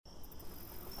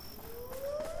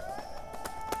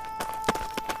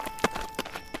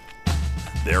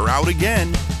They're out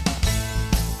again.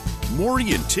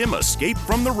 Maury and Tim escape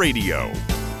from the radio.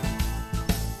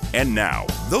 And now,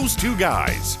 those two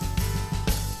guys,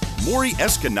 Maury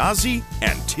Eskenazi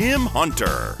and Tim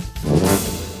Hunter.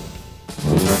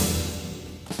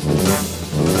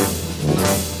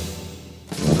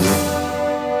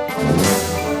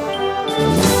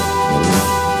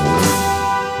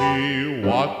 He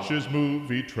watches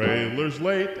movie trailers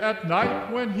late at night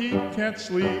when he can't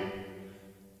sleep.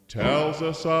 Tells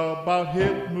us about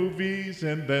hit movies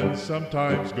and then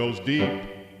sometimes goes deep.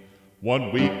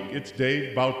 One week it's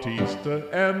Dave Bautista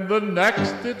and the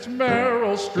next it's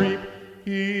Meryl Streep.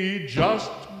 He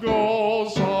just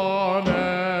goes on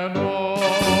and on.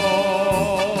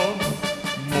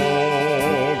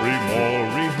 Maury,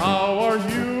 Maury, how are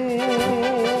you?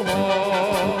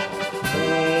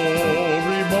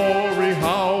 Maury, Maury,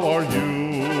 how are you?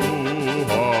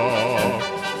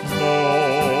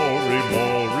 Maury,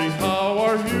 Maury, how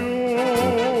are you?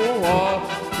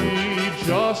 He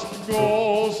just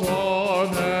goes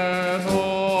on and on.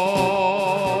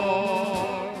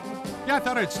 Yeah, I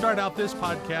thought I'd start out this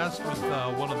podcast with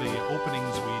one of the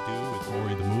openings we do with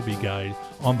Maury the Movie Guy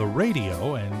on the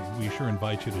radio, and we sure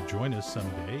invite you to join us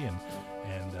someday.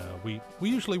 And we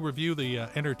usually review the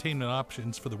entertainment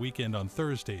options for the weekend on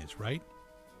Thursdays, right?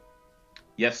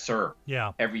 Yes, sir.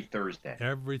 Yeah. Every Thursday.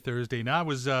 Every Thursday. Now, I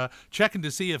was checking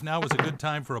to see if now was a good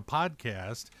time for a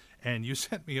podcast, and you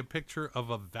sent me a picture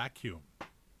of a vacuum.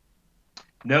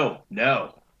 No.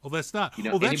 Oh, that's not. You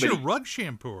know, that's your rug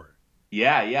shampooer.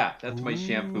 Yeah. That's my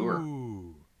shampooer.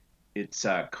 Ooh. It's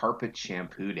carpet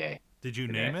shampoo day. Did you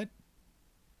today. name it?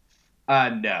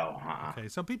 No. Okay,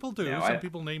 some people do. No, some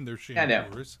people name their I know.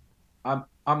 shampoos. I'm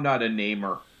not a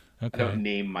namer. Okay. I don't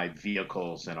name my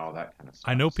vehicles and all that kind of stuff.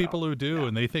 I know so, people who do, yeah.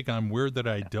 and they think I'm weird that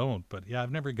I don't. But yeah,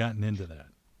 I've never gotten into that.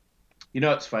 You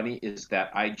know what's funny is that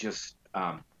I just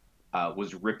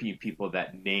was ripping people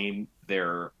that name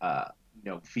their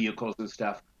vehicles and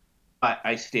stuff. But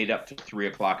I stayed up till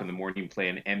 3:00 in the morning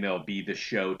playing MLB The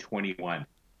Show 21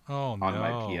 Oh no! on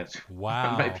my PS.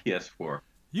 Wow! On my PS4.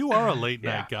 You are a late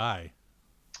Yeah. night guy.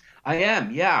 I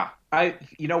am, yeah.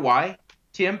 You know why,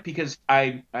 Tim? Because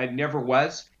I never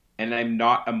was, and I'm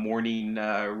not a morning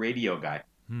radio guy.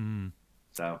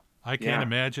 So I can't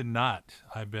imagine not.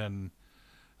 I've been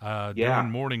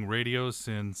doing morning radio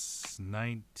since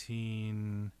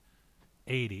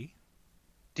 1980.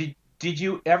 Did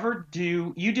you ever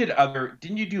do? You did other?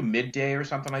 Didn't you do midday or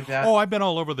something like that? Oh, I've been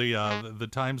all over the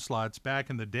time slots.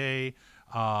 Back in the day,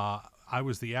 I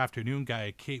was the afternoon guy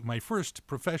at my first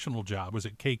professional job was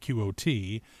at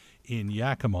KQOT in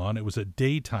Yakima. It was a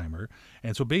daytimer.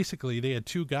 And so basically they had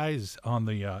two guys on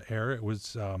the air. It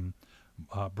was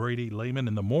Brady Lehman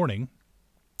in the morning,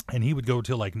 and he would go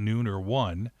till like noon or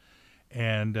 1.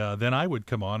 And then I would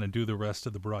come on and do the rest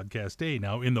of the broadcast day.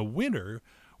 Now, in the winter,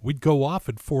 we'd go off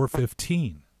at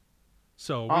 4:15.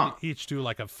 So we'd each do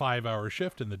like a 5-hour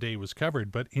shift and the day was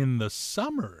covered. But in the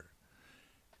summer,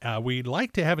 we'd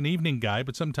like to have an evening guy,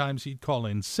 but sometimes he'd call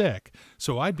in sick.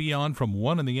 So I'd be on from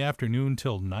 1 in the afternoon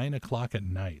till 9 o'clock at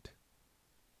night.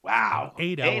 Wow.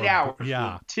 8 hours.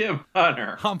 Yeah. With Tim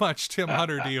Hunter. How much Tim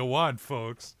Hunter do you want,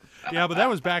 folks? Yeah, but that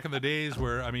was back in the days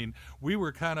where, we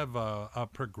were kind of a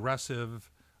progressive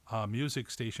music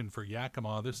station for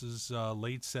Yakima. This is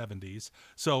late 70s.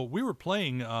 So we were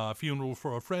playing Funeral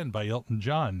for a Friend by Elton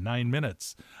John, 9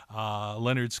 minutes,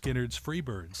 Leonard Skinner's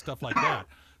Freebird, stuff like that.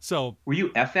 So Were you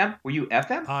FM?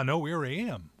 No, we were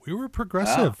AM. We were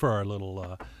progressive for our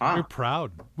little, we were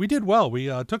proud. We did well. We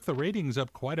took the ratings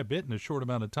up quite a bit in a short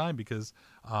amount of time because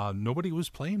nobody was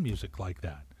playing music like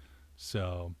that.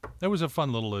 So that was a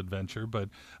fun little adventure, but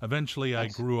eventually I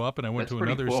grew up and I went to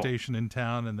another station in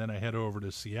town, and then I headed over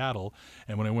to Seattle.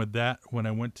 And when I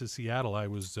went to Seattle, I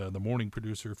was the morning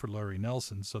producer for Larry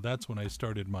Nelson. So that's when I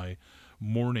started my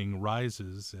morning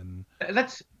rises. And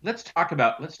let's talk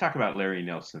about Larry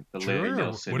Nelson. Larry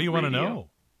Nelson. What do you want to know?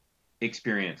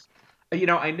 Experience.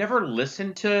 I never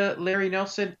listened to Larry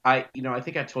Nelson. I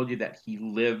think I told you that he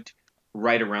lived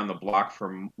right around the block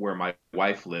from where my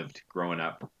wife lived growing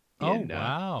up.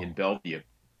 In Bellevue,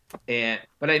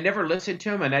 but I never listened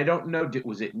to him, and I don't know.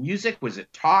 Was it music? Was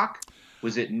it talk?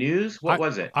 Was it news? What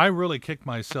was it? I really kicked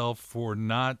myself for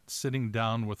not sitting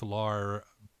down with Lar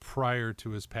prior to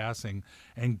his passing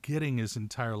and getting his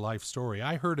entire life story.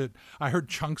 I heard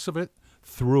chunks of it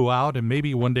throughout, and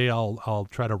maybe one day I'll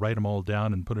try to write them all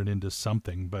down and put it into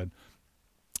something. But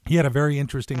he had a very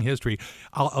interesting history.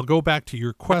 I'll go back to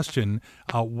your question,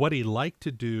 what he liked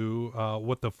to do,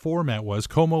 what the format was.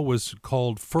 KOMO was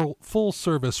called full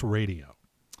service radio.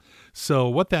 So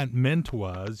what that meant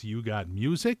was you got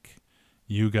music,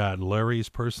 you got Larry's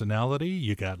personality,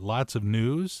 you got lots of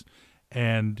news,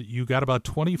 and you got about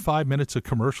 25 minutes of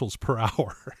commercials per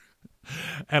hour.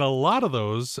 And a lot of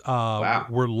those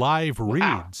were live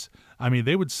reads. I mean,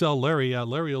 they would sell Larry.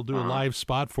 Larry will do a live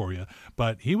spot for you,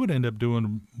 but he would end up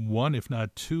doing one, if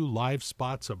not two, live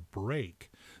spots a break.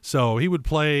 So he would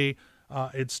play.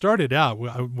 It started out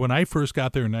when I first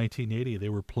got there in 1980. They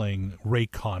were playing Ray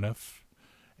Conniff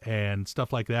and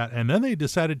stuff like that, and then they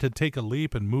decided to take a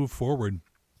leap and move forward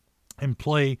and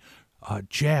play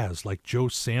jazz like Joe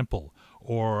Sample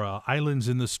or Islands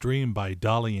in the Stream by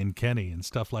Dolly and Kenny and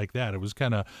stuff like that. It was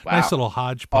kind of nice little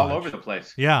hodgepodge. All over the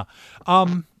place. Yeah.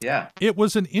 Yeah. It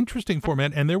was an interesting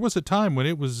format, and there was a time when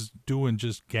it was doing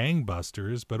just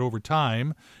gangbusters, but over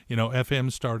time,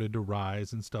 FM started to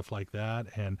rise and stuff like that.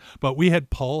 But we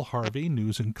had Paul Harvey,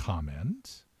 News and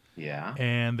Comment. Yeah.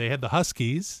 And they had the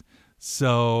Huskies.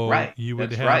 So you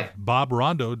would have Bob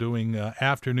Rondo doing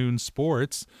afternoon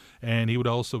sports, and he would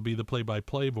also be the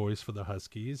play-by-play voice for the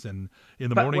Huskies. And in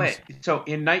the mornings. Wait, so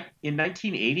in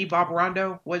 1980, Bob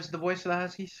Rondo was the voice of the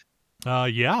Huskies?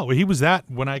 Yeah, well, he was that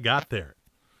when I got there.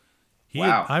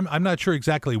 Wow. I'm not sure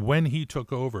exactly when he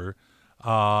took over,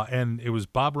 and it was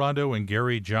Bob Rondo and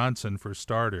Gary Johnson for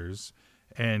starters.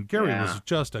 And Gary was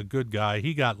just a good guy.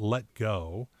 He got let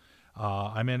go.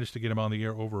 I managed to get him on the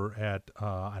air over at,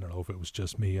 I don't know if it was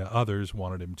just me, others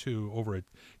wanted him too, over at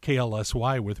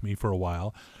KLSY with me for a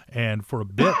while. And for a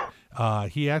bit,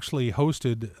 he actually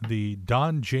hosted the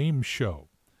Don James Show,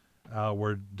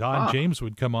 where Don James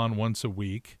would come on once a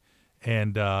week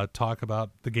and talk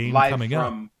about the game coming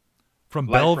up. From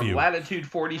Bellevue. From Latitude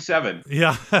 47.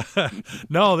 Yeah.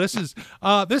 No, this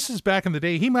is back in the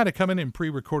day. He might have come in and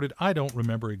pre-recorded. I don't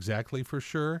remember exactly for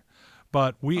sure.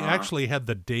 But we actually had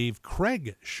the Dave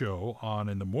Craig show on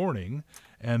in the morning,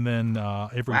 and then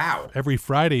every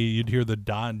Friday you'd hear the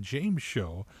Don James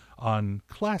show on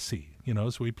Classy. So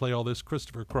we'd play all this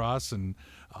Christopher Cross and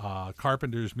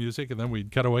Carpenter's music, and then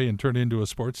we'd cut away and turn it into a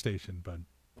sports station. But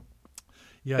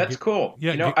yeah, that's cool.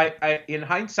 Yeah, I in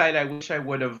hindsight, I wish I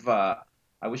would have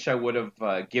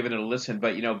given it a listen.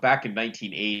 But back in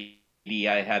 1980,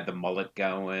 I had the mullet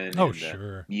going. Oh, and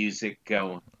sure. The music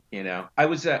going. I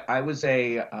was a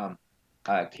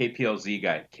KPLZ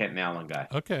guy, Kent and Allen guy.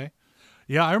 Okay.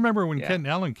 Yeah, I remember when Kent and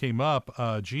Allen came up,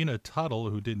 Gina Tuttle,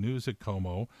 who did news at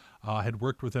Como, had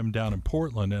worked with them down in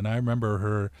Portland, and I remember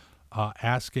her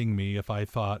asking me if I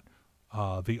thought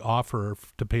the offer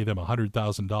to pay them $100,000,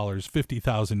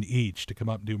 $50,000 each to come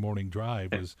up and do morning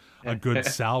drive was a good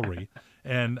salary.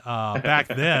 And back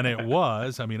then it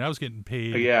was. I mean, I was getting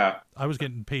paid. Yeah. I was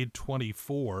getting paid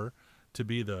 $24 to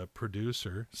be the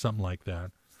producer, something like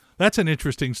that. That's an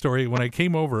interesting story. When I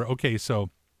came over, okay, so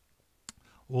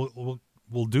we'll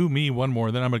do me one more,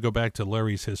 then I'm going to go back to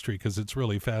Larry's history because it's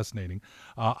really fascinating.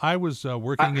 I was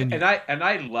working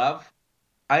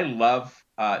I love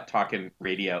talking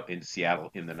radio in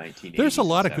Seattle in the 1980s. There's a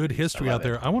lot of good history out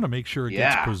there. I want to make sure it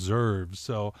gets preserved.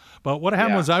 So, but what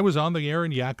happened was I was on the air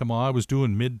in Yakima. I was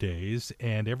doing middays,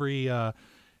 and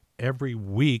every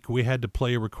week we had to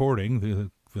play a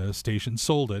recording. The station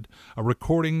sold it, a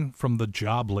recording from the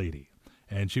Job Lady.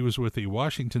 And she was with the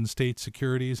Washington State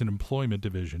Securities and Employment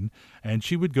Division, and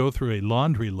she would go through a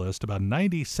laundry list about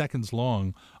 90 seconds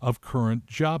long of current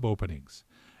job openings.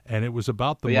 And it was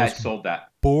about the most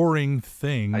boring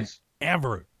thing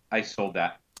ever. I sold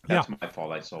that. That's my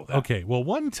fault. I sold that. Okay. Well,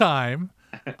 one time,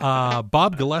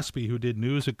 Bob Gillespie, who did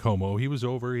news at Como, he was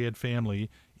over. He had family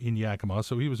in Yakima,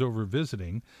 so he was over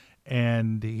visiting.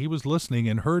 And he was listening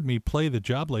and heard me play the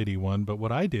Job Lady one. But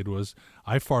what I did was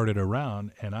I farted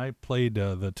around and I played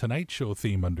the Tonight Show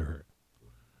theme under her.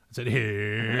 I said,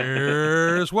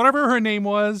 here's whatever her name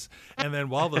was. And then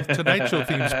while the Tonight Show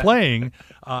theme's playing,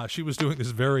 she was doing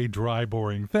this very dry,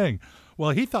 boring thing.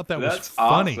 Well, he thought that was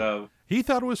funny. Awesome. He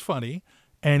thought it was funny.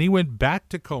 And he went back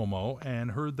to Como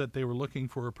and heard that they were looking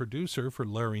for a producer for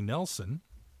Larry Nelson.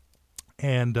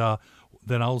 And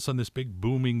then all of a sudden this big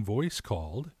booming voice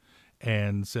called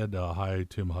and said, hi,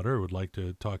 Tim Hutter, I would like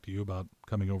to talk to you about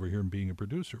coming over here and being a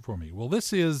producer for me. Well,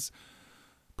 this is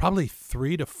probably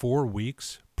 3 to 4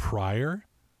 weeks prior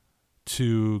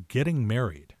to getting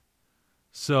married.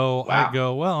 So I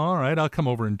go, well, all right, I'll come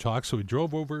over and talk. So we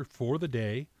drove over for the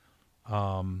day,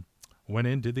 went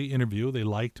in, did the interview. They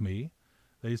liked me.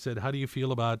 They said, how do you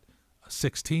feel about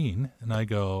 16? And I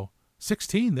go,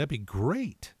 16? That'd be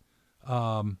great.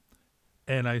 And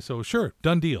I so sure,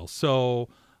 done deal. So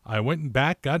I went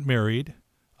back, got married,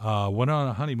 went on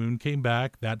a honeymoon, came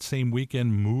back that same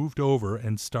weekend, moved over,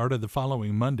 and started the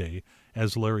following Monday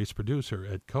as Larry's producer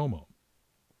at Como.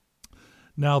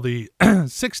 Now, the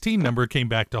 16 number came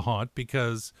back to haunt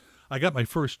because I got my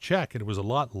first check, and it was a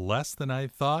lot less than I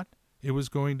thought it was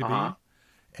going to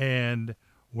be. And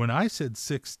when I said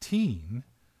 16,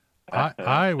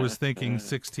 I was thinking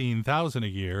 16,000 a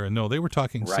year, and no, they were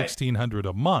talking 1,600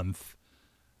 a month,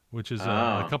 which is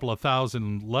a couple of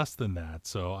thousand less than that.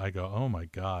 So I go, oh my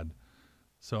God.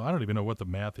 So I don't even know what the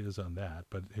math is on that,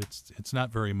 but it's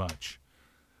not very much.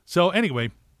 So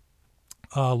anyway,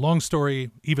 long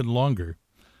story, even longer.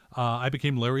 I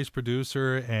became Larry's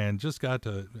producer and just got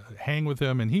to hang with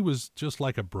him, and he was just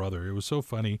like a brother. It was so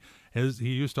funny. As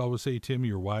he used to always say, Tim,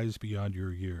 you're wise beyond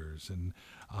your years. And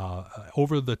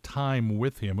over the time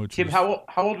with him, which Tim, was,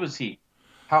 how old was he?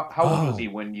 How old was he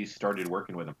when you started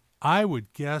working with him? I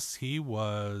would guess he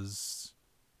was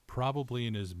probably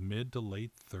in his mid to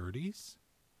late 30s,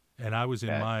 and I was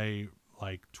in my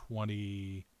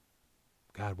 20.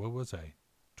 God, what was I?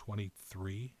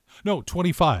 23? No,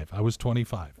 25. I was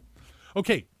 25.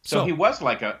 Okay, so he was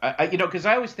like because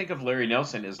I always think of Larry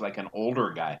Nelson as like an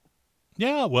older guy.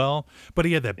 Yeah, well, but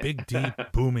he had that big, deep,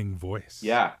 booming voice.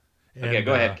 Yeah. Okay,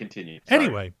 go ahead, continue. Sorry.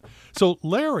 Anyway, so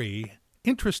Larry,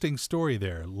 interesting story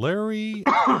there. Larry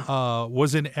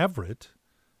was in Everett,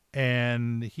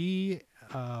 and he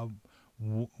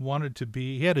wanted to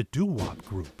be. He had a doo-wop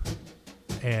group.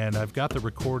 And I've got the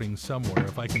recording somewhere.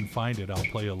 If I can find it, I'll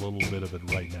play a little bit of it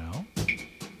right now.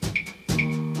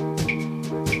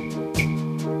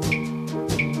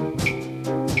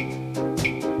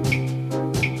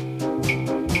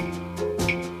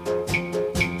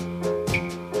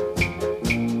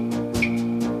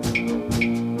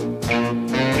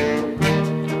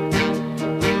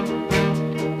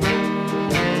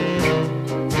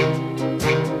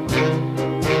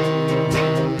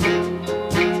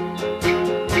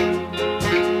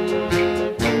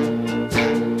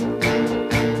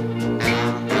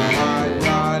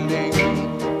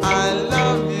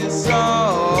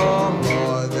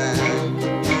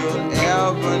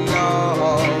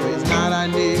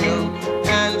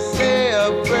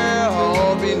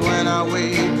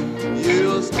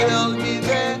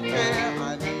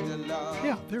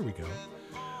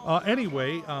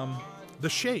 Anyway, the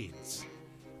Shades.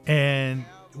 And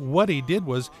what he did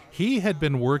was he had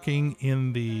been working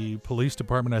in the police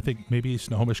department, I think maybe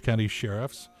Snohomish County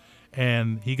Sheriff's,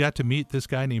 and he got to meet this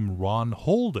guy named Ron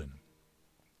Holden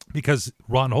because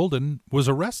Ron Holden was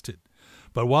arrested.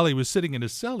 But while he was sitting in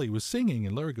his cell, he was singing,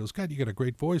 and Larry goes, God, you got a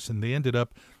great voice. And they ended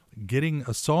up getting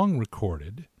a song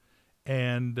recorded,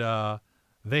 and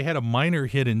they had a minor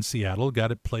hit in Seattle,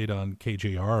 got it played on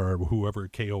KJR or whoever,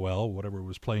 KOL, whatever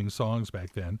was playing songs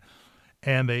back then.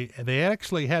 And they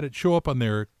actually had it show up on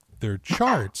their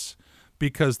charts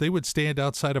because they would stand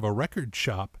outside of a record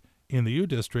shop in the U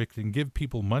District and give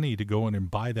people money to go in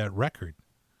and buy that record.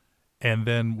 And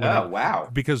then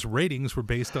because ratings were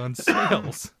based on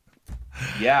sales.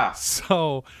 Yeah.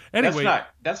 So anyway,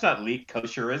 that's not leak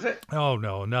kosher, is it? Oh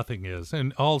no, nothing is.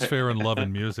 And all's fair in love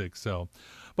and music. So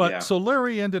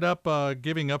Larry ended up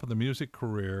giving up the music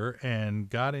career and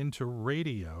got into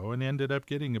radio and ended up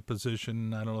getting a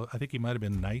position. I don't know. I think he might have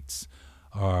been nights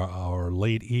or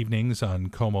late evenings on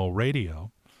Como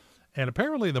Radio. And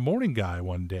apparently the morning guy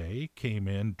one day came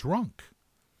in drunk.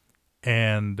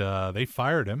 And they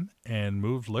fired him and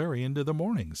moved Larry into the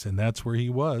mornings. And that's where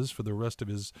he was for the rest of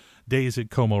his days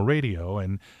at Como Radio.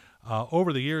 And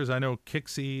over the years, I know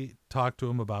Kixie talked to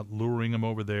him about luring him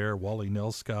over there, Wally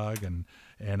Nelskog.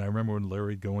 And I remember when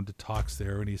Larry'd go into talks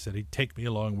there, and he said he'd take me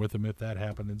along with him if that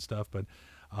happened and stuff. But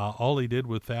all he did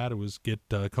with that was get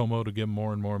Como to give him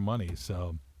more and more money.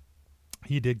 So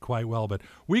he did quite well. But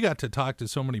we got to talk to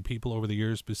so many people over the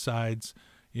years besides,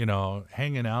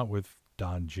 hanging out with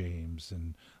Don James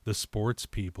and the sports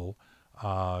people.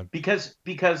 Because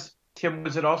Tim,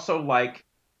 was it also like,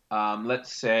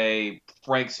 let's say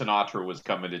Frank Sinatra was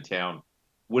coming to town?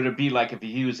 Would it be like if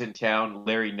he was in town,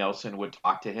 Larry Nelson would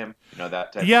talk to him?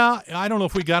 That type I don't know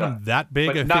if we got him that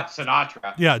big. But not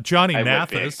Sinatra. Yeah, Johnny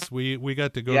Mathis. We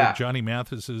got to go to Johnny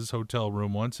Mathis's hotel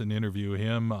room once and interview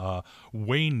him.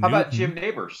 Wayne Newton. How about Jim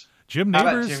Neighbors? Jim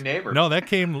Neighbors? No, that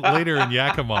came later in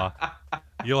Yakima.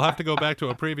 You'll have to go back to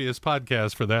a previous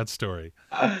podcast for that story.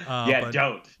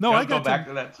 Don't. No, I got back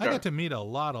to that story. I got to meet a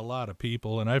lot of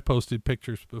people, and I've posted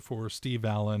pictures before. Steve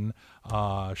Allen,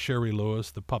 Sherry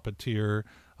Lewis, the puppeteer.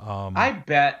 I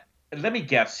bet. Let me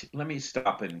guess. Let me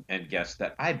stop and guess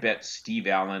that. I bet Steve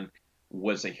Allen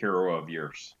was a hero of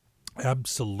yours.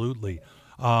 Absolutely.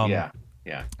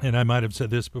 Yeah. And I might have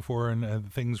said this before,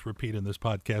 and things repeat in this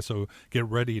podcast, so get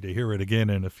ready to hear it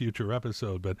again in a future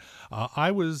episode. But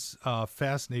I was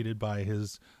fascinated by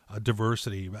his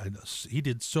diversity. He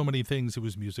did so many things. He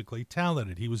was musically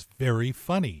talented. He was very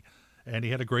funny, and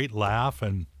he had a great laugh.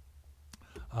 And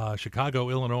Chicago,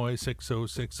 Illinois,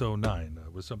 60609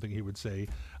 was something he would say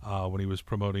when he was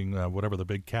promoting whatever the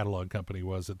big catalog company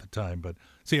was at the time. But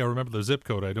see, I remember the zip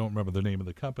code. I don't remember the name of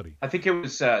the company. I think it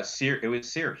was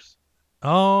Sears.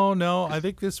 Oh, no. I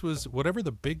think this was whatever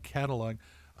the big catalog.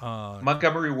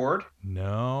 Montgomery Ward?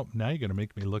 No. Now you're going to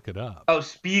make me look it up. Oh,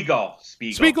 Spiegel.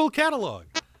 Spiegel catalog.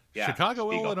 Yeah, Chicago,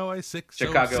 Spiegel. Illinois,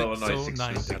 Chicago, Illinois,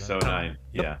 60609. 609.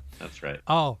 Yep. Yeah, that's right.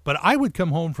 Oh, but I would come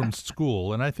home from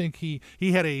school, and I think he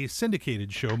had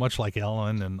syndicated show, much like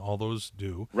Ellen and all those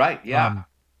do. Right, yeah.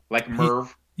 Like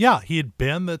Merv. He had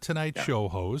been the Tonight Show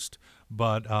host,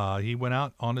 but he went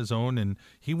out on his own, and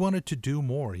he wanted to do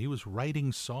more. He was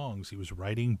writing songs. He was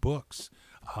writing books.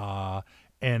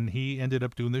 And he ended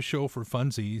up doing this show for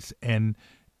funsies, and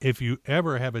if you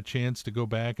ever have a chance to go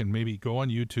back and maybe go on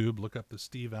YouTube, look up the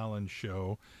Steve Allen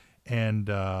Show, and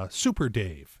Super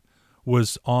Dave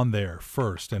was on there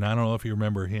first. And I don't know if you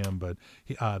remember him, but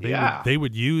they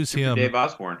would use Super him. Dave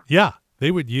Osborne. Yeah, they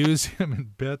would use him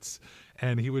in bits,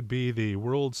 and he would be the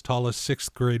world's tallest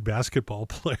 6th grade basketball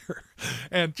player,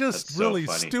 and just really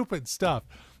stupid stuff.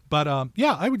 But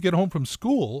I would get home from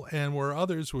school, and where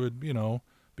others would,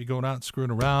 be going out and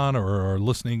screwing around or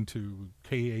listening to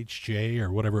KHJ or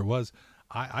whatever it was,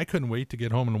 I couldn't wait to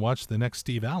get home and watch the next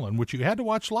Steve Allen, which you had to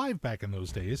watch live back in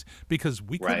those days because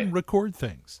we couldn't record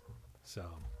things. So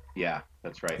yeah,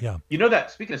 that's right. Yeah. You know that,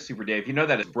 speaking of Super Dave, you know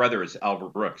that his brother is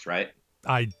Albert Brooks, right?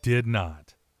 I did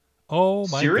not. Oh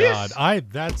my Serious? God.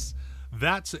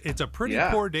 It's a pretty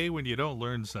poor day when you don't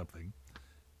learn something.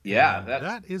 Yeah,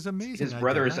 that is amazing. His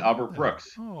brother is Albert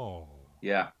Brooks. Oh.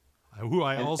 Yeah. Who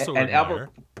I also and admire.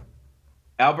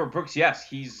 Albert Brooks, yes,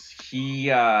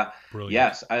 Brilliant.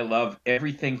 yes, I love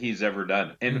everything he's ever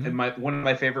done. And one of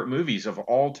my favorite movies of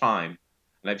all time,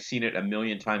 and I've seen it a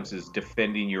million times, is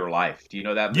Defending Your Life. Do you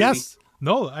know that movie? Yes.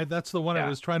 No, that's the one I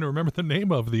was trying to remember the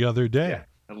name of the other day. Yeah,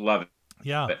 I love it.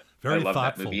 Yeah, very thoughtful.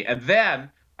 That movie. And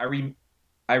then I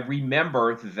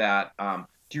remember that.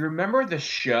 Do you remember the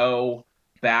show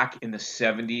back in the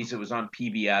 70s? It was on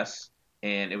PBS.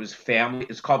 And it was family.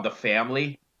 It's called The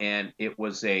Family, and it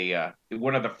was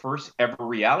one of the first ever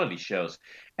reality shows.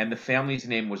 And the family's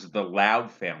name was the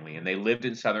Loud Family, and they lived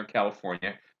in Southern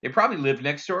California. They probably lived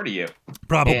next door to you.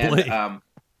 Probably.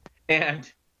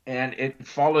 And it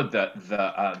followed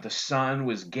the son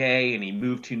was gay, and he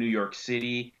moved to New York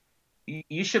City.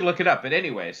 You should look it up. But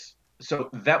anyways, so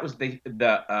that was the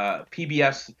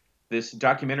PBS. This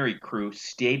documentary crew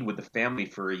stayed with the family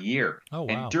for a year. Oh, wow.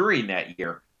 And during that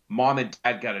year, Mom and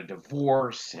Dad got a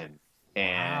divorce, and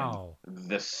wow.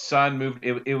 The son moved.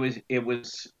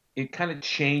 It kind of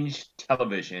changed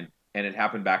television, and it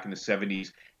happened back in the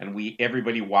 70s, and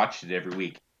everybody watched it every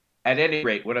week. At any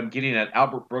rate, what I'm getting at,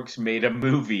 Albert Brooks made a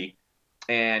movie,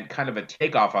 and kind of a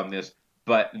takeoff on this,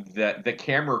 but the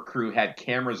camera crew had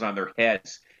cameras on their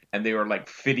heads, and they were like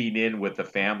fitting in with the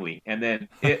family, and then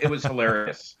it was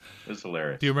hilarious. It was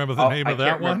hilarious. Do you remember the name of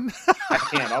that one? I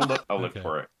can't. I'll look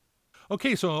for it.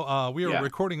 Okay, so we are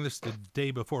recording this the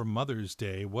day before Mother's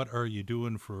Day. What are you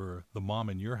doing for the mom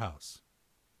in your house?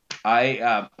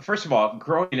 I first of all,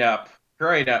 growing up,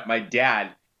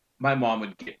 my mom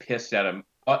would get pissed at him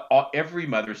every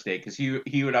Mother's Day because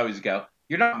he would always go,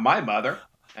 "You're not my mother."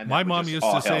 And my mom used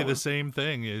to say the same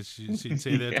thing. She'd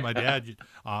say that to my dad,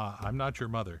 "I'm not your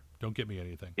mother. Don't get me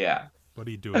anything." Yeah. What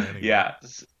are you doing anyway? Yeah.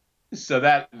 So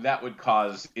that would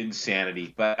cause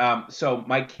insanity. But so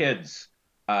my kids.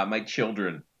 My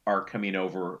children are coming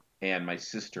over, and my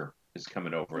sister is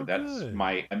coming over. Oh, that's good.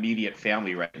 my immediate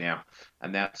family right now,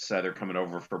 and that's they're coming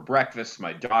over for breakfast.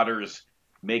 My daughter's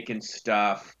making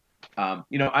stuff. I'm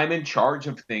in charge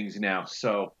of things now,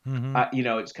 so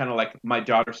it's kind of like my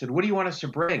daughter said, "What do you want us to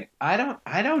bring?" I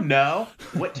don't know.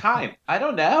 What time? I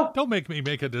don't know. Don't make me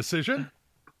make a decision.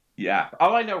 Yeah,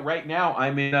 all I know right now,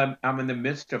 I'm in the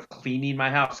midst of cleaning my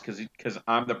house because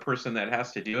I'm the person that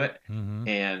has to do it,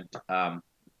 and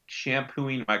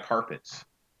shampooing my carpets,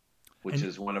 which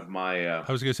is one of my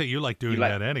I was gonna say you like doing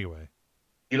that anyway.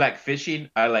 You like fishing?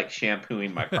 I like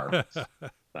shampooing my carpets.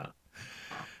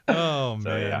 Oh man.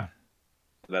 So yeah,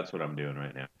 that's what I'm doing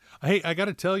right now. Hey, I got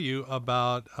to tell you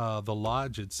about the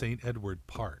lodge at St. Edward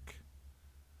Park.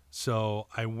 So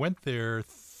I went there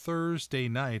Thursday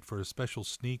night for a special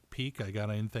sneak peek. I got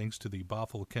in thanks to the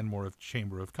Bothell Kenmore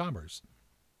Chamber of Commerce.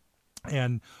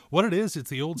 And what it is, it's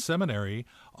the old seminary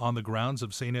on the grounds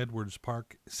of St.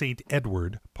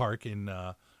 Edward Park in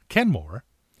Kenmore.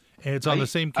 And it's on the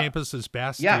same campus as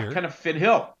Bastyr. Yeah, kind of Finn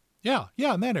Hill. Yeah,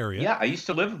 in that area. Yeah, I used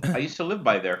to live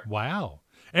by there. Wow.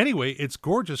 Anyway, it's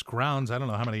gorgeous grounds. I don't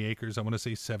know how many acres. I want to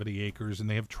say 70 acres, and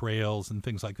they have trails and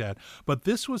things like that. But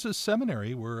this was a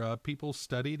seminary where people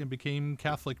studied and became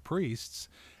Catholic priests.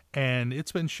 And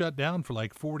it's been shut down for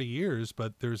like 40 years,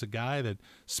 but there's a guy that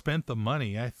spent the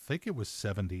money, I think it was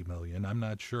 $70 million, I'm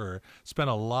not sure, spent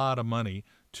a lot of money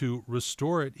to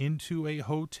restore it into a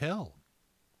hotel.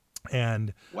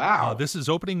 And wow, this is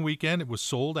opening weekend. It was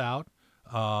sold out,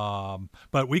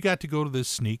 but we got to go to this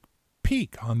sneak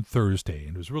peek on Thursday,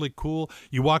 and it was really cool.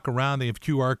 You walk around, they have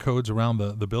QR codes around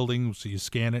the building, so you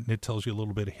scan it, and it tells you a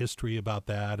little bit of history about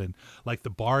that. And like the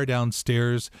bar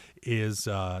downstairs is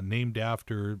named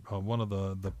after one of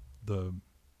the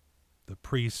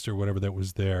priests or whatever that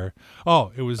was there.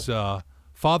 Oh, it was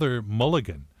Father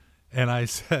Mulligan. And I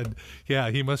said, yeah,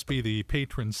 he must be the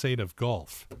patron saint of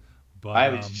golf. But, I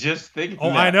was just thinking. Oh,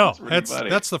 I know.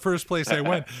 That's the first place I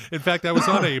went. In fact, I was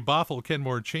on a Bothell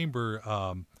Kenmore Chamber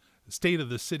State of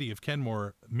the City of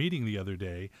Kenmore meeting the other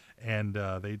day, and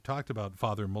they talked about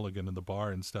Father Mulligan in the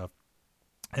bar and stuff.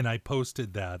 And I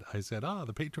posted that. I said,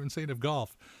 the patron saint of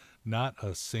golf. Not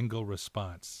a single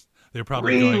response. They're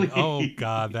probably going, oh,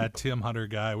 God, that Tim Hunter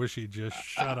guy. I wish he'd just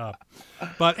shut up.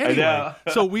 But anyway,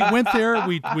 so we went there.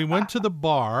 We went to the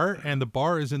bar, and the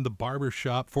bar is in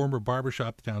the former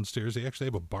barbershop downstairs. They actually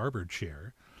have a barber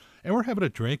chair. And we're having a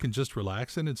drink and just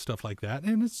relaxing and stuff like that.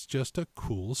 And it's just a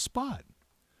cool spot.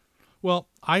 Well,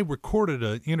 I recorded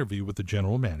an interview with the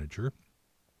general manager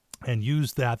and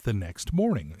used that the next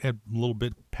morning at a little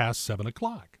bit past 7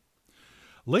 o'clock.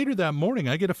 Later that morning,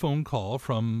 I get a phone call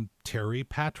from Terry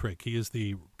Patrick. He is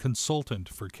the consultant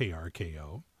for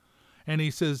KRKO. And he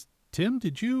says, Tim,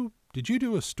 did you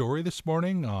do a story this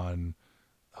morning on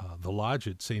the lodge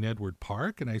at St. Edward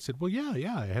Park? And I said, well,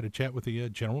 yeah. I had a chat with the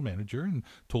general manager and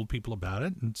told people about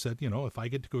it and said, if I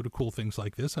get to go to cool things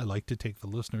like this, I like to take the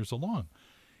listeners along.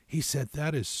 He said,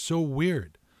 that is so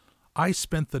weird. I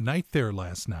spent the night there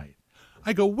last night.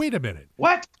 I go, wait a minute.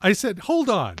 What? I said, hold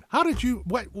on. How did you,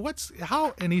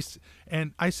 how?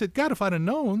 And I said, God, if I'd have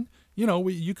known,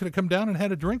 you could have come down and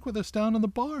had a drink with us down in the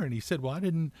bar. And he said, well, I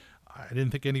didn't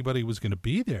think anybody was going to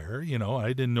be there. I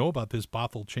didn't know about this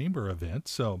Bothell Chamber event.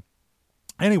 So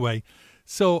anyway,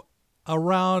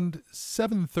 around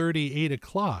 7:30, 8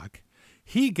 o'clock,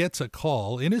 he gets a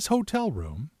call in his hotel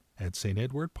room at St.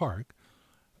 Edward Park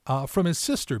from his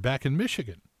sister back in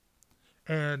Michigan.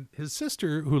 And his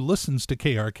sister, who listens to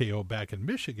KRKO back in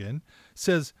Michigan,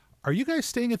 says, are you guys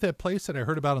staying at that place that I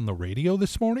heard about on the radio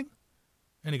this morning?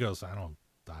 And he goes, I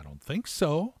don't think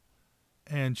so.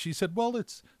 And she said, well,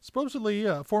 it's supposedly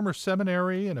a former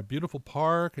seminary and a beautiful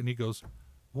park. And he goes,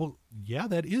 well, yeah,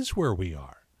 that is where we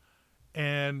are.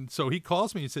 And so he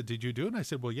calls me and said, did you do it? And I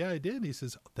said, well, yeah, I did. And he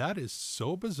says, that is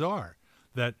so bizarre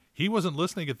that he wasn't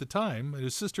listening at the time. And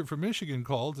his sister from Michigan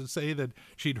called to say that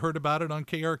she'd heard about it on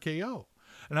KRKO.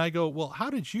 And I go, well, how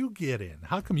did you get in?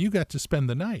 How come you got to spend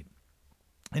the night?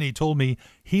 And he told me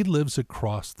he lives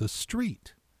across the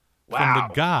street from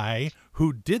the guy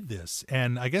who did this.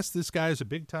 And I guess this guy is a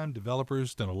big-time developer,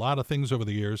 has done a lot of things over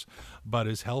the years, but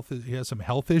he has some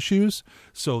health issues.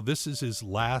 So this is his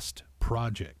last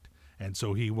project. And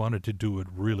so he wanted to do it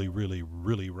really, really,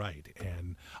 really right.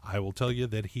 And I will tell you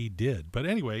that he did. But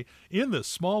anyway, in the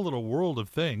small little world of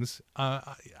things,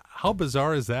 how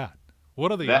bizarre is that? What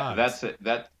are the odds?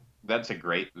 That's a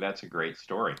great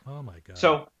story. Oh my God.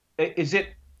 So is it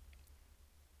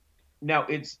now?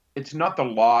 It's not the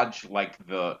lodge like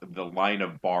the line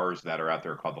of bars that are out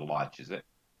there called the Lodge, is it?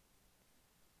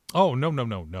 Oh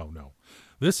no.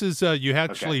 This is, you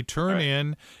actually turn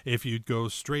in. If you go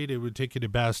straight, it would take you to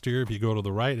Bastyr. If you go to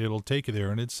the right, it'll take you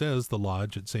there. And it says the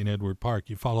Lodge at St. Edward Park.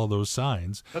 You follow those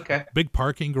signs. Okay. Big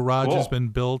parking garage has been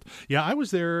built. Yeah, I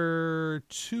was there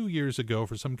 2 years ago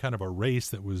for some kind of a race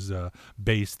that was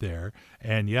based there.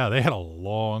 And yeah, they had a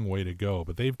long way to go.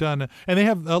 But they've done, and they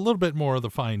have a little bit more of the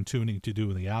fine tuning to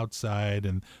do in the outside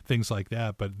and things like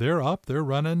that. But they're up, they're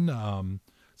running.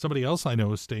 Somebody else I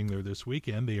know is staying there this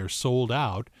weekend. They are sold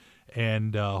out.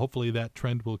 And hopefully that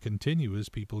trend will continue as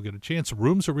people get a chance.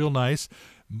 Rooms are real nice.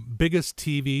 Biggest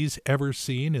TVs ever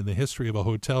seen in the history of a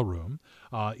hotel room.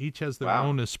 Each has their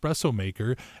own espresso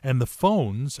maker. And the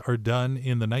phones are done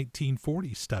in the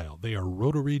 1940s style. They are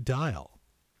rotary dial.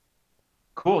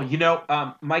 Cool.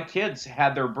 My kids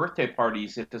had their birthday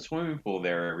parties at the swimming pool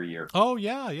there every year. Oh,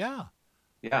 yeah.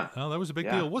 Yeah. Oh, that was a big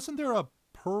deal. Wasn't there a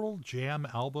Pearl Jam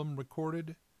album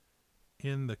recorded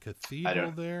in the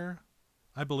cathedral there?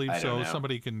 I believe so.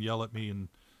 Somebody can yell at me and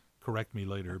correct me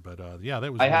later, but that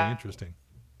was really interesting.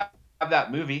 I have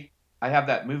that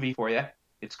movie for you.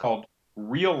 It's called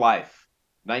Real Life,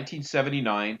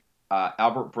 1979.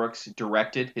 Albert Brooks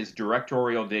directed his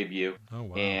directorial debut,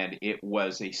 and it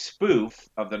was a spoof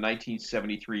of the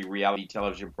 1973 reality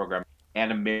television program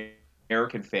An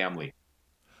American Family.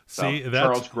 See,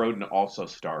 Charles Grodin also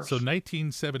stars. So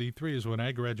 1973 is when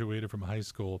I graduated from high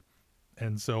school,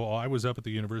 and so I was up at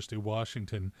the University of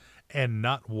Washington and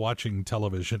not watching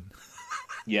television.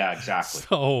 Yeah, exactly.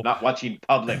 So not watching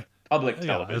public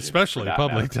television, especially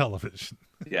public television.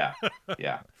 Yeah.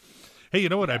 Hey, you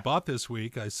know what I bought this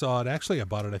week? I bought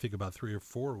it I think about 3 or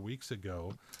 4 weeks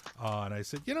ago, and I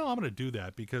said, I'm going to do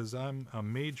that because I'm a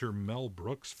major Mel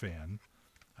Brooks fan.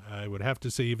 I would have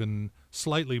to say even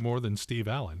slightly more than Steve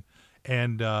Allen.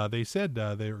 And they said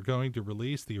they were going to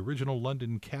release the original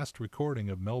London cast recording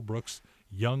of Mel Brooks'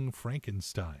 Young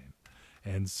Frankenstein.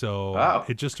 And so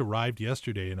it just arrived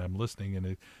yesterday, and I'm listening,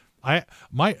 and I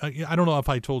don't know if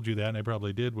I told you that, and I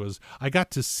probably did, was I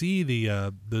got to see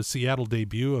the Seattle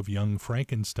debut of Young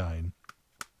Frankenstein.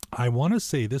 I want to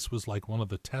say this was like one of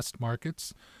the test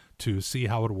markets to see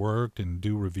how it worked and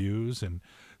do reviews. And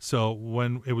so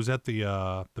when it was at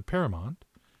the Paramount,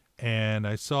 and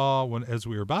I saw as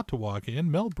we were about to walk in,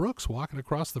 Mel Brooks walking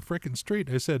across the frickin' street.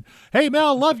 I said, "Hey,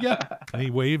 Mel, love you." And he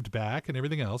waved back and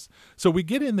everything else. So we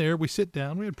get in there, we sit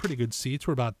down. We had pretty good seats.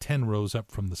 We're about 10 rows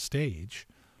up from the stage.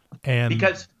 And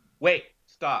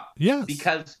Stop. Yes.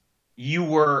 Because you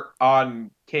were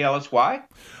on KLSY?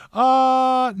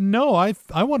 No,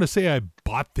 I want to say I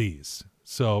bought these.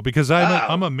 So because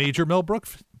I'm a major Mel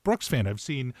Brooks fan. I've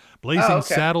seen Blazing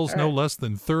Saddles no less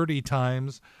than 30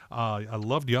 times. I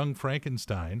loved Young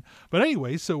Frankenstein. But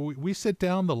anyway, so we sit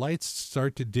down, the lights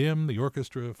start to dim, the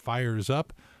orchestra fires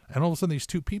up, and all of a sudden these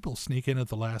two people sneak in at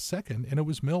the last second, and it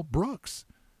was Mel Brooks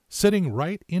sitting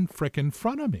right in frickin'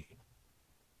 front of me.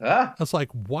 I was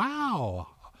like, wow,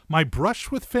 my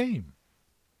brush with fame.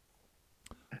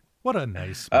 What a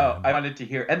nice man. Oh, I wanted to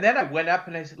hear. And then I went up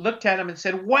and I looked at him and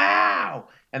said, wow.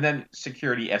 And then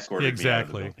security escorted me out of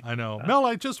the building. I know. Mel,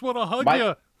 I just want to hug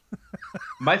you.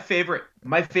 My favorite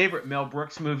Mel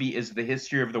Brooks movie is The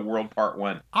History of the World Part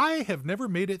 1. I have never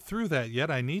made it through that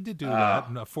yet. I need to do that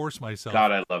and force myself.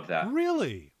 God, I love that.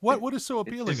 Really? What is so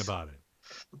appealing about it?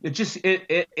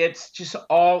 It's just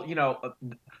all,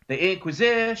 the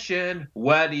Inquisition.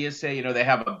 What do you say? They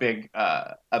have a big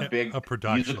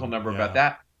musical number about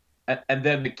that. And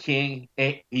then the king,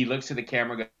 he looks at the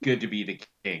camera and goes, "Good to be the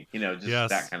king."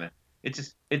 That kind of.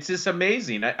 It's just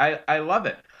amazing. I love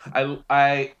it.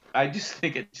 I just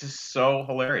think it's just so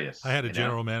hilarious. I had a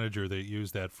general manager that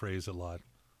used that phrase a lot.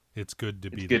 It's good to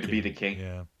be the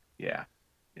king. Yeah.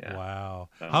 Wow.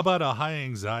 How about a High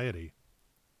Anxiety?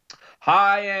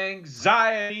 High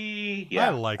Anxiety. Yeah, I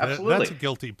like absolutely. that. That's a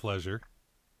guilty pleasure.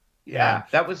 Yeah,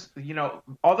 that was,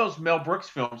 all those Mel Brooks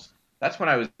films. That's when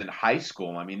I was in high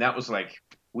school. I mean, that was like,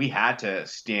 we had to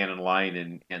stand in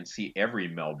line and see every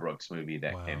Mel Brooks movie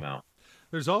that came out.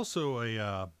 There's also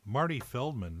a Marty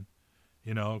Feldman,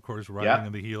 of course, riding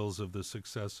on the heels of the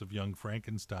success of Young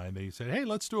Frankenstein. They said, hey,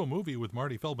 let's do a movie with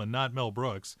Marty Feldman, not Mel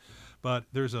Brooks. But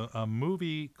there's a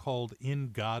movie called In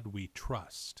God We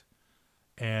Trust.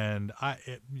 And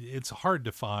it's hard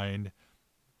to find.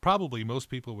 Probably most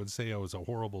people would say it was a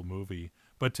horrible movie,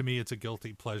 but to me it's a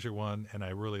guilty pleasure one, and I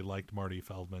really liked Marty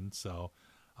Feldman. So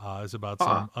it's about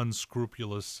some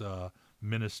unscrupulous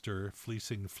minister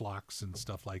fleecing flocks and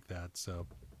stuff like that. So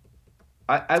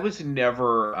I was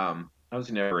never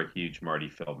a huge Marty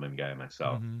Feldman guy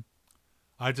myself. Mm-hmm.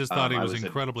 I just thought he was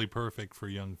incredibly perfect for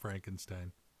Young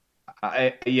Frankenstein.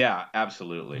 Yeah,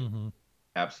 absolutely. Mm-hmm.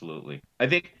 Absolutely. I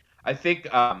think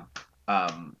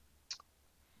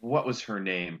what was her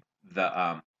name?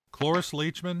 Cloris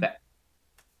Leachman?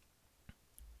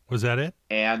 Was that it?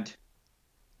 And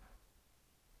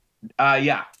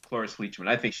Cloris Leachman.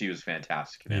 I think she was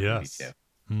fantastic in that movie too.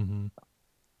 Mm-hmm.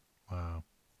 Wow.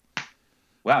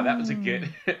 Wow, that was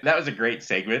a great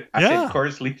segment. I said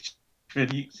Cloris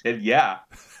Leachman. He said, yeah.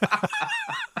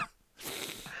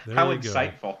 How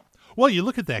insightful. Go. Well, you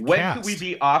look at that when cast. When could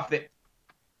we be off the...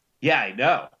 Yeah, I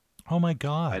know. Oh, my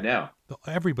God. I know.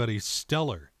 Everybody's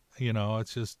stellar.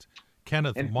 It's just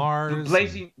Kenneth and Mars.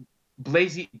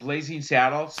 Blazing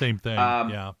Saddles. Same thing,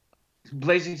 yeah.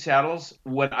 Blazing Saddles,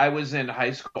 when I was in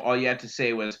high school, all you had to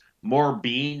say was, more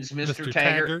beans, Mr.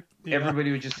 Taggart. Yeah.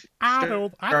 Everybody would just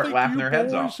start laughing their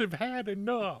heads off. I think you boys have had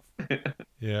enough.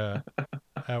 Yeah,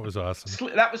 that was awesome.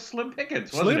 That was Slim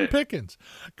Pickens, wasn't it? Slim Pickens.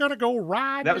 Gonna go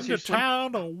riding into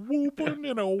town, a whooping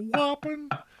and a whopping.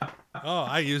 Oh,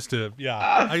 I used to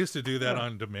do that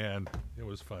on demand. It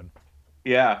was fun.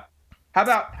 Yeah. How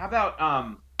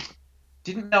about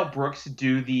didn't Mel Brooks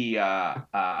do the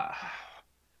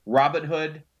Robin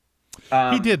Hood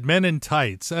He did Men in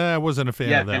Tights. I wasn't a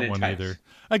fan of that one either.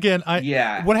 Again,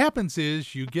 what happens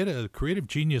is you get a creative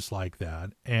genius like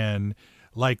that, and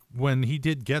like when he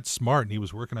did Get Smart and he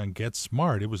was working on Get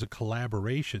Smart, it was a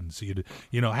collaboration. So you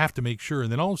have to make sure.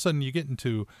 And then all of a sudden you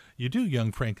do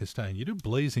Young Frankenstein, you do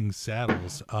Blazing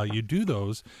Saddles, you do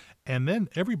those, and then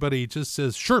everybody just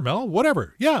says, sure, Mel,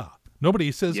 whatever. Yeah.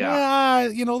 Nobody says,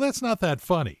 that's not that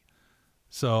funny.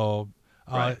 So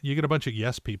you get a bunch of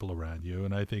yes people around you,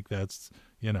 and I think that's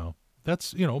Paul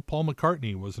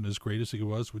McCartney wasn't as great as he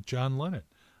was with John Lennon.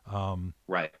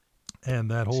 Right.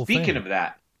 And that whole thing. Speaking of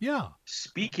that. Yeah.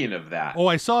 Speaking of that. Oh,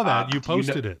 I saw that. You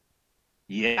posted it.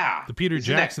 Yeah. The Peter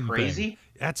Jackson that crazy thing.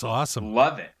 That's awesome.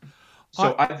 Love it.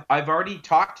 So I've already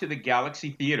talked to the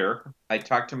Galaxy Theater. I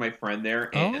talked to my friend there,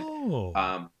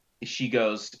 and she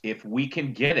goes, if we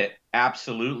can get it,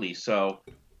 absolutely. So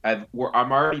I'm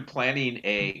already planning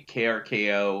a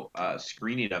KRKO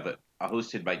screening of it,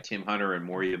 hosted by Tim Hunter and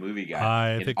Maury the Movie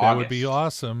Guy. I think that would be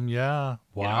awesome. Yeah.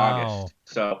 Wow. In August.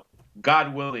 So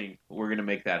God willing, we're going to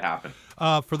make that happen.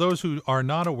 For those who are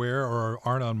not aware or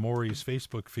aren't on Maury's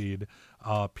Facebook feed,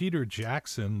 Peter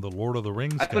Jackson, the Lord of the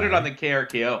Rings guy. I put it on the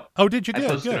KRKO. Oh, did you? I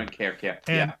posted it on KRKO.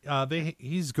 And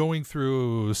he's going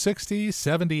through 60,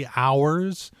 70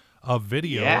 hours of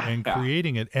video and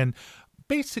creating it. And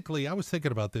basically, I was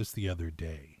thinking about this the other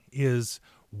day, is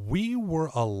we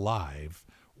were alive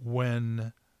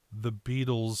when the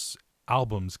Beatles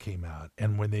albums came out,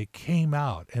 and when they came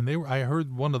out, and I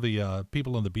heard one of the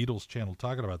people on the Beatles channel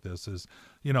talking about this, is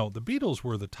the Beatles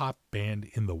were the top band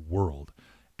in the world,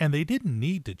 and they didn't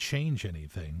need to change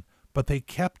anything, but they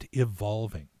kept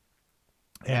evolving.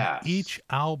 And each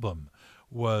album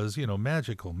was,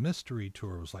 Magical Mystery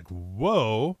Tour was like,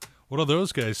 whoa, what are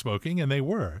those guys smoking? And they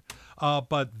were.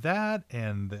 But that,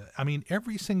 and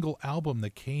every single album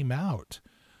that came out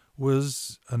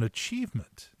was an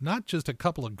achievement. Not just a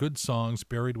couple of good songs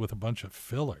buried with a bunch of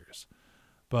fillers,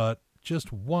 but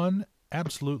just one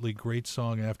absolutely great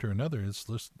song after another. It's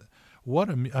just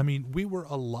we were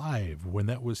alive when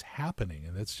that was happening,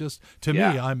 and it's just, to me,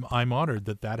 I'm honored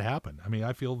that happened.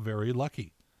 I feel very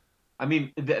lucky.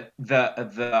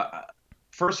 The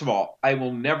first of all, I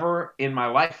will never in my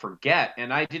life forget,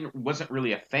 and wasn't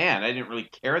really a fan. I didn't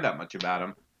really care that much about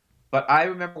him. But I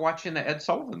remember watching the Ed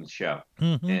Sullivan Show,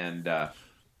 and I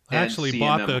actually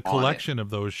bought the collection of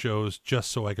those shows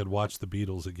just so I could watch the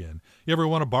Beatles again. You ever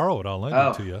want to borrow it? I'll lend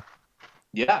it to you.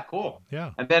 Yeah, cool.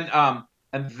 Yeah, and then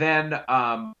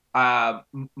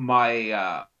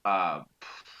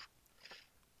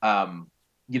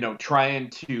trying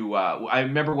to. I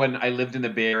remember when I lived in the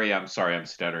Bay Area. I'm sorry, I'm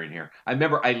stuttering here. I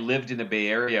remember I lived in the Bay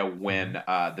Area when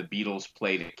the Beatles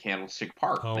played at Candlestick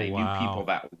Park. Oh, they knew people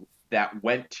that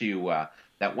went to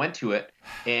it,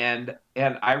 and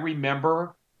I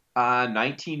remember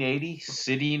 1980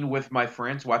 sitting with my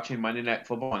friends watching Monday Night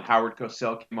Football, and Howard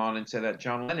Cosell came on and said that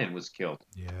John Lennon was killed.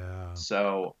 Yeah.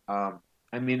 So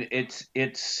it's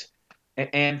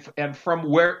and from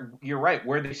where you're right,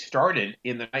 where they started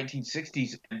in the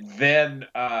 1960s, and then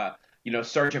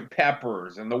Sgt.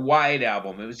 Pepper's and the White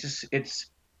Album. It was just it's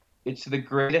the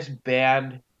greatest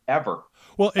band ever.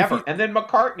 Well, ever. And then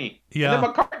McCartney. Yeah. And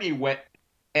then McCartney went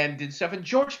and did stuff. And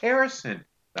George Harrison.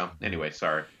 Oh, anyway,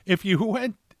 sorry. If you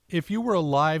were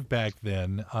alive back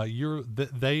then,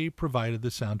 they provided the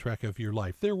soundtrack of your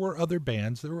life. There were other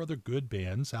bands, there were other good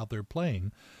bands out there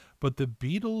playing, but the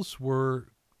Beatles were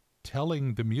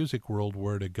telling the music world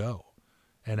where to go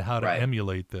and how to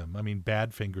emulate them.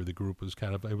 Badfinger, the group, was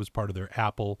it was part of their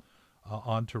Apple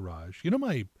entourage.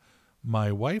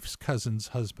 My wife's cousin's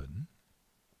husband,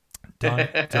 Donnie,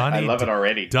 I love it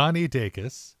already. Donnie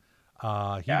Dacus.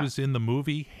 He was in the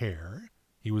movie Hair.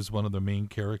 He was one of the main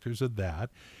characters of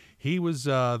that. He was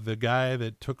the guy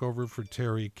that took over for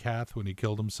Terry Kath when he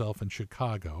killed himself in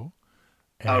Chicago.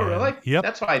 Oh, really? Yep.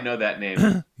 That's why I know that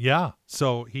name. Yeah.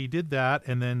 So he did that,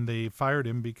 and then they fired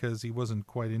him because he wasn't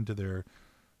quite into their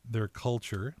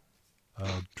culture,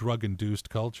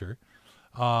 drug-induced culture.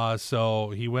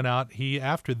 So he went out. He,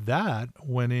 after that,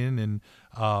 went in and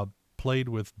played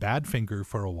with Badfinger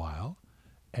for a while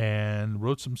and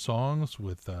wrote some songs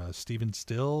with Stephen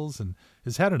Stills, and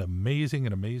has had an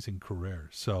amazing career.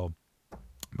 So,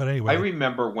 but anyway. I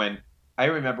remember when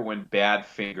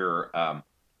Badfinger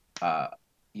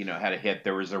had a hit.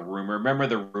 There was a rumor. Remember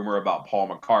the rumor about Paul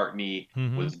McCartney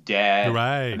was dead,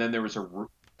 right? And then there was a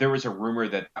rumor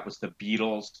that was the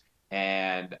Beatles,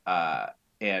 and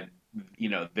they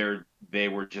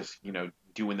were just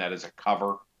doing that as a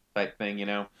cover type thing,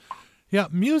 Yeah,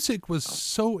 music was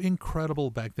so incredible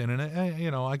back then,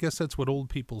 and I guess that's what old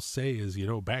people say is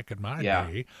back in my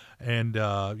day, and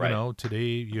today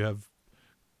you have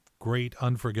great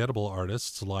unforgettable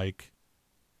artists like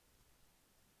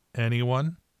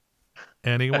anyone.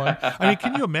 I mean,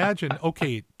 can you imagine,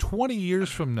 okay, 20 years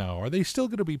from now, are they still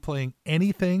going to be playing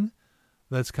anything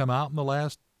that's come out in the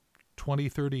last 20,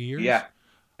 30 years? Yeah.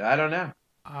 I don't know.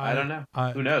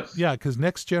 Who knows? Yeah, because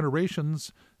next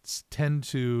generations tend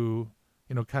to,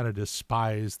 kind of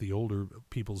despise the older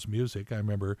people's music. I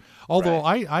remember, although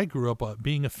I grew up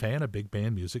being a fan of big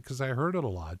band music because I heard it a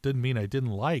lot. Didn't mean I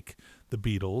didn't like the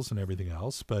Beatles and everything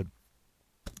else, but,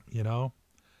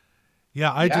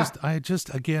 I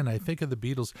just, again, I think of the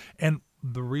Beatles. And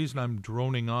the reason I'm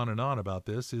droning on and on about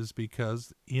this is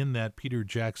because in that Peter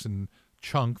Jackson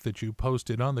chunk that you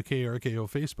posted on the KRKO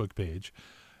Facebook page,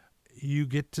 you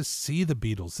get to see the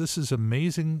Beatles. This is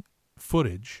amazing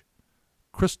footage,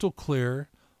 crystal clear,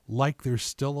 like they're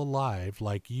still alive,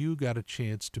 like you got a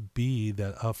chance to be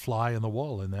a fly in the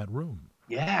wall in that room.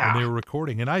 Yeah. And they were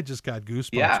recording, and I just got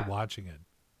goosebumps watching it.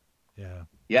 Yeah.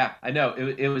 Yeah, I know.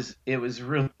 It was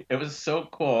so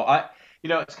cool.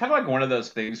 It's kind of like one of those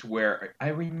things where I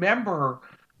remember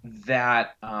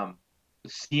that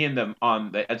seeing them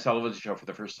on the Ed Sullivan Show for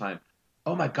the first time.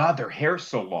 Oh my God, their hair's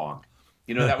so long.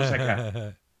 That was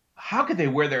like how could they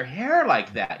wear their hair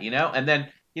like that? And then,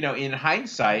 in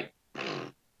hindsight,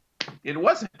 it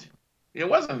wasn't.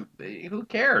 Who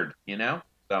cared?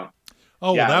 So.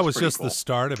 Oh, well, that was just cool. The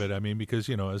start of it. I mean, because,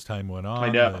 as time went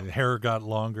on, the hair got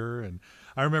longer. And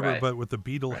I remember, but with the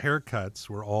Beatle haircuts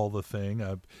were all the thing.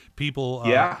 People,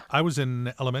 I was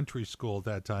in elementary school at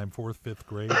that time, 4th, 5th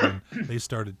grade, and they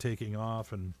started taking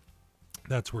off. And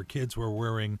that's where kids were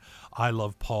wearing I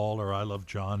Love Paul or I Love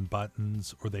John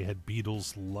buttons, or they had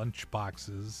Beatles lunch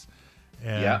boxes.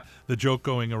 And the joke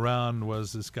going around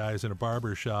was this guy's in a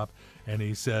barber shop, and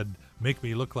he said, "Make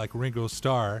me look like Ringo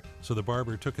Starr." So the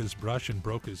barber took his brush and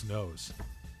broke his nose.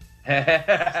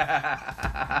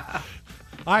 I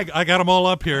got them all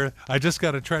up here. I just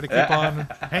got to try to keep on,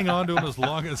 hang on to them as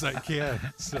long as I can.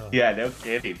 So. Yeah, no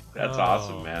kidding. That's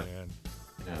awesome, man.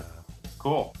 Yeah.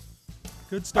 Cool.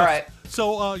 Good stuff. All right.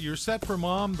 So you're set for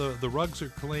Mom. The rugs are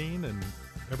clean and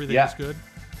everything's good?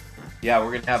 Yeah,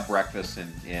 we're going to have breakfast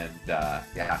and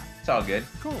it's all good.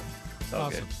 Cool. It's all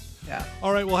good. Yeah.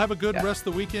 All right, well, have a good rest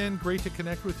of the weekend. Great to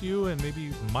connect with you, and maybe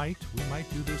we might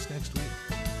do this next week.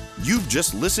 You've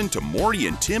just listened to Maury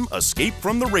and Tim Escape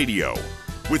from the Radio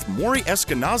with Maury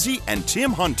Eskenazi and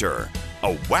Tim Hunter,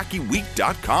 a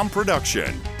WackyWeek.com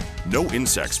production. No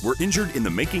insects were injured in the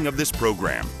making of this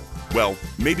program. Well,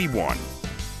 maybe one.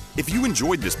 If you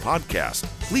enjoyed this podcast,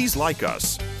 please like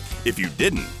us. If you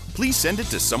didn't, please send it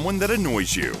to someone that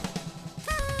annoys you.